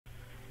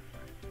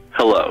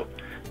Hello.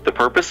 The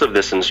purpose of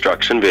this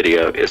instruction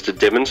video is to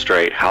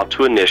demonstrate how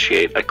to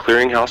initiate a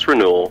clearinghouse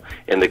renewal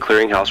in the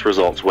Clearinghouse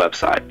Results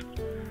website.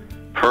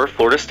 Per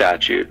Florida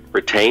statute,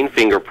 retained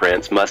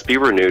fingerprints must be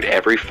renewed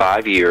every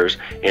 5 years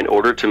in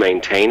order to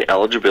maintain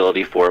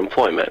eligibility for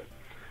employment.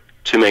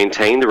 To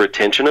maintain the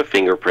retention of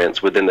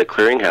fingerprints within the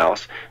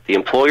clearinghouse, the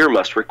employer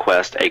must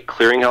request a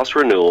clearinghouse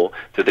renewal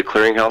through the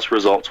Clearinghouse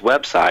Results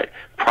website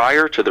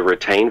prior to the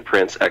retained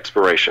prints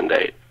expiration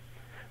date.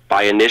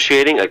 By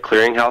initiating a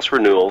clearinghouse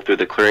renewal through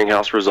the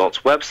Clearinghouse Results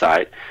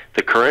website,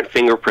 the current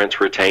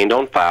fingerprints retained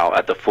on file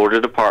at the Florida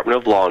Department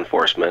of Law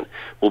Enforcement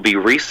will be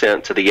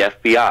resent to the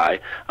FBI,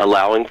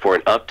 allowing for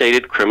an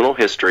updated criminal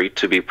history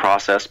to be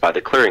processed by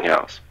the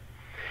clearinghouse.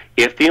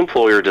 If the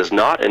employer does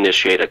not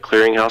initiate a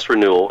clearinghouse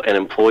renewal, an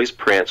employee's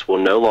prints will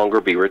no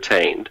longer be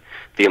retained.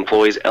 The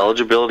employee's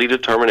eligibility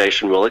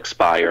determination will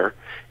expire,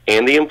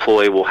 and the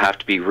employee will have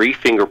to be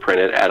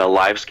re-fingerprinted at a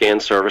live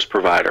scan service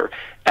provider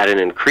at an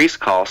increased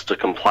cost to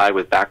comply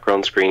with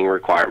background screening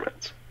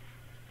requirements.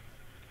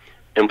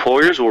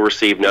 Employers will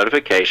receive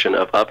notification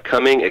of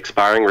upcoming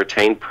expiring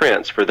retained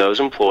prints for those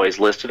employees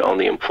listed on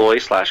the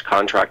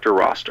employee/contractor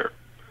roster.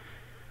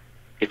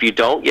 If you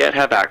don't yet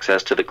have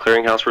access to the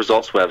Clearinghouse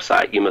Results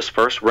website, you must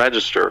first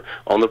register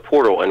on the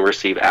portal and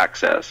receive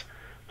access.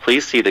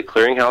 Please see the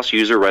Clearinghouse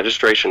User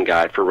Registration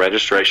Guide for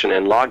registration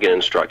and login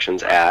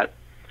instructions at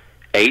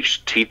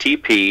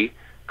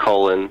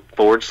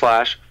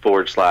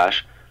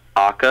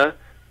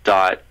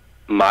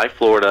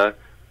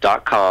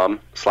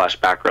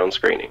http://AHCA.myflorida.com/background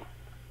screening.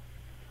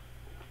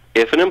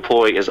 If an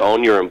employee is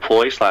on your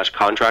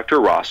employee/contractor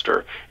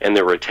roster and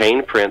their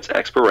retained prints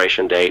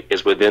expiration date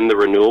is within the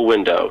renewal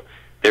window,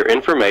 their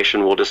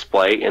information will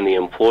display in the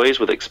Employees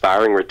with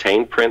Expiring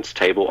Retained Prints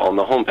table on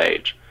the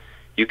homepage.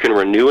 You can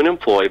renew an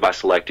employee by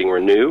selecting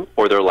Renew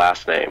or their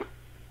last name.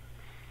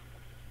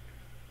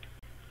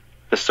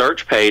 The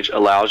search page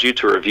allows you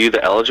to review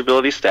the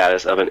eligibility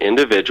status of an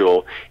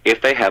individual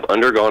if they have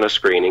undergone a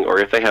screening or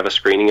if they have a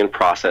screening in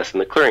process in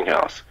the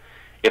clearinghouse.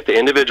 If the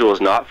individual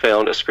is not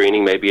found, a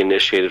screening may be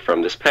initiated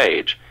from this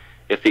page.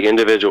 If the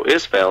individual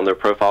is found, their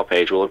profile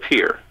page will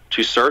appear.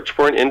 To search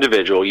for an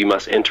individual, you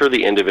must enter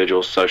the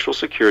individual's social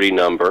security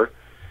number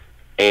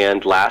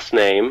and last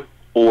name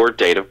or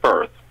date of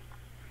birth.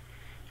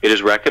 It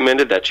is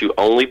recommended that you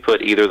only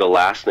put either the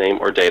last name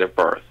or date of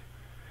birth.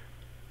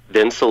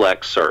 Then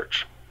select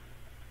Search.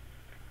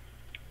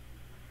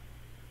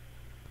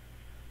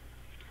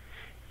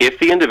 If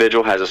the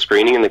individual has a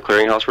screening in the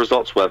Clearinghouse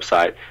Results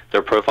website,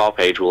 their profile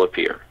page will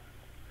appear.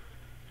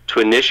 To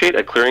initiate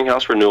a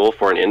clearinghouse renewal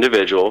for an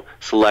individual,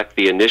 select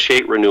the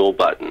Initiate Renewal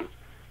button.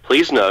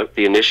 Please note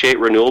the Initiate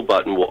Renewal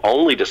button will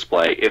only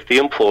display if the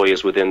employee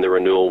is within the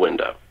renewal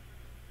window.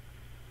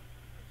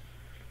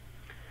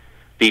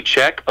 The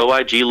Check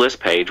OIG List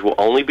page will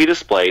only be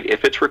displayed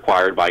if it's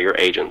required by your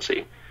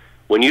agency.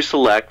 When you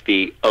select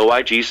the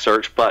OIG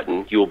Search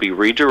button, you will be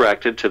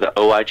redirected to the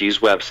OIG's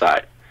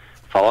website.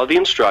 Follow the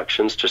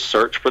instructions to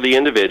search for the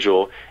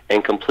individual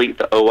and complete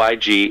the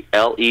OIG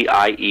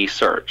LEIE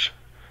search.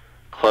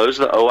 Close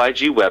the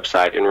OIG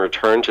website and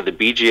return to the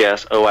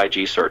BGS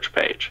OIG search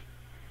page.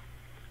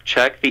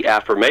 Check the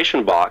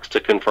affirmation box to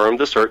confirm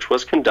the search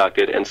was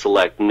conducted and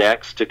select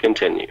Next to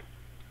continue.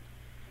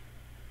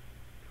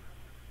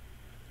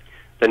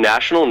 The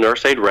National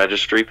Nurse Aide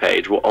Registry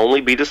page will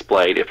only be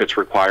displayed if it's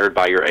required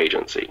by your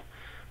agency.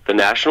 The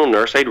National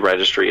Nurse Aide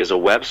Registry is a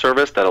web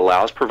service that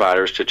allows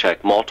providers to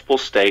check multiple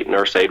state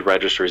nurse aide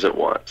registries at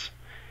once.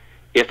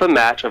 If a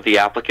match of the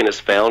applicant is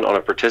found on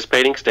a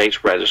participating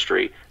state's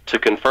registry, to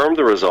confirm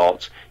the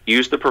results,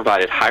 use the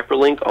provided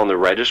hyperlink on the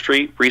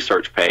registry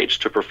research page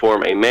to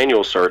perform a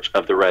manual search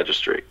of the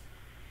registry.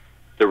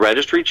 The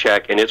registry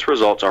check and its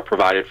results are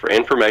provided for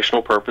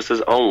informational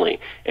purposes only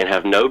and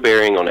have no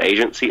bearing on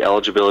agency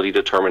eligibility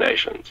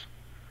determinations.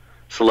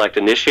 Select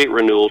Initiate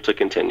Renewal to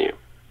continue.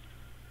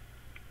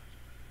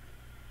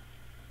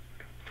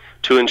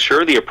 To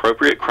ensure the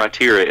appropriate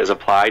criteria is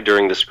applied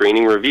during the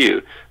screening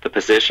review, the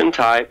position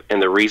type and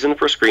the reason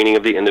for screening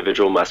of the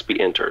individual must be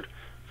entered.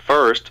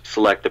 First,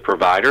 select the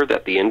provider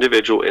that the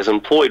individual is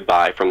employed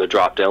by from the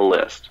drop-down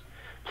list.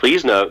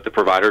 Please note the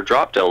provider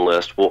drop-down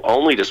list will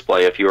only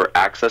display if you are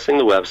accessing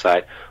the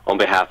website on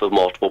behalf of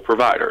multiple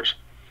providers.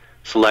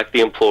 Select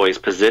the employee's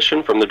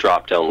position from the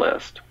drop-down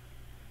list.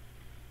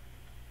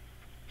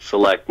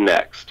 Select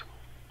Next.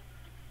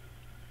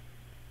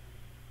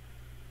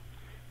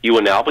 You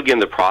will now begin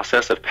the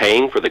process of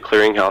paying for the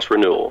clearinghouse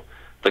renewal.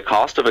 The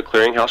cost of a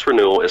clearinghouse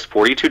renewal is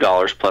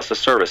 $42 plus a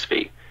service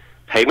fee.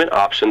 Payment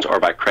options are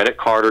by credit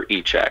card or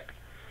e-check.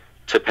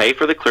 To pay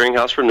for the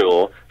clearinghouse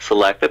renewal,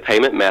 select the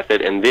payment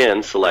method and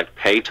then select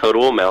Pay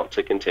Total Amount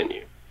to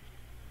continue.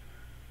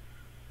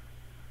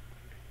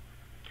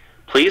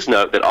 Please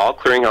note that all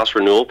clearinghouse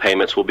renewal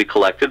payments will be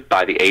collected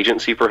by the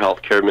Agency for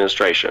Healthcare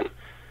Administration.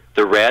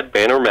 The red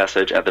banner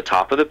message at the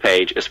top of the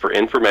page is for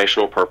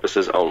informational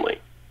purposes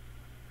only.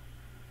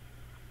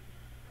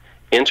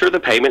 Enter the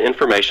payment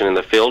information in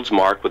the fields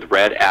marked with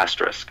red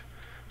asterisk.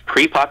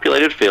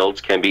 Pre-populated fields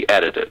can be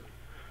edited.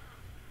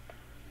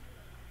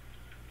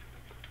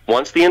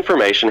 Once the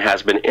information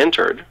has been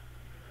entered,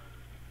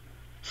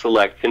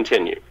 select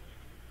Continue.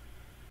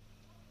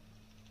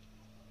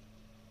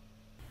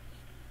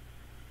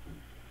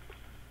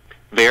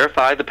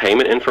 Verify the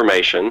payment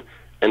information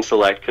and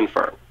select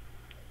Confirm.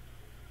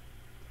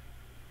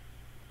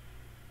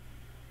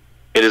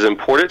 It is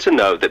important to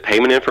note that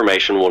payment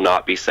information will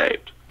not be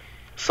saved.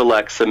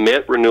 Select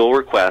Submit Renewal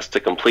Request to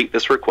complete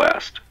this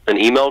request. An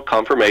email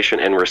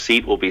confirmation and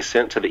receipt will be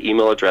sent to the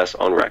email address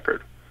on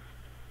record.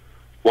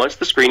 Once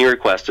the screening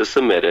request is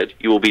submitted,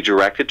 you will be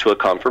directed to a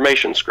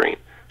confirmation screen.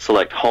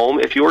 Select Home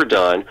if you are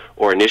done,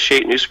 or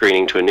Initiate New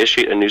Screening to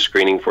initiate a new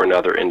screening for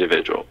another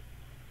individual.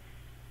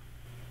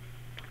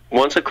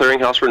 Once a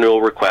Clearinghouse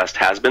Renewal request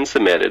has been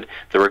submitted,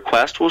 the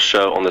request will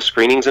show on the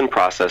Screenings in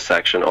Process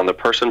section on the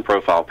Person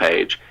Profile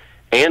page,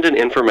 and an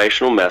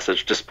informational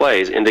message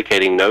displays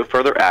indicating no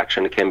further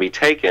action can be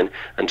taken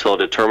until a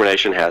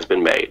determination has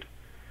been made.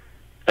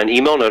 An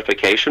email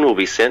notification will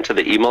be sent to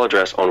the email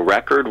address on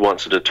record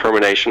once a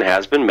determination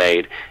has been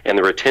made and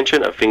the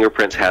retention of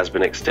fingerprints has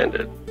been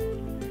extended.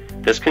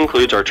 This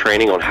concludes our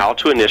training on how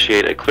to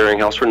initiate a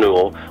Clearinghouse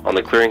Renewal on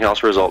the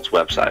Clearinghouse Results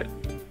website.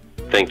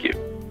 Thank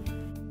you.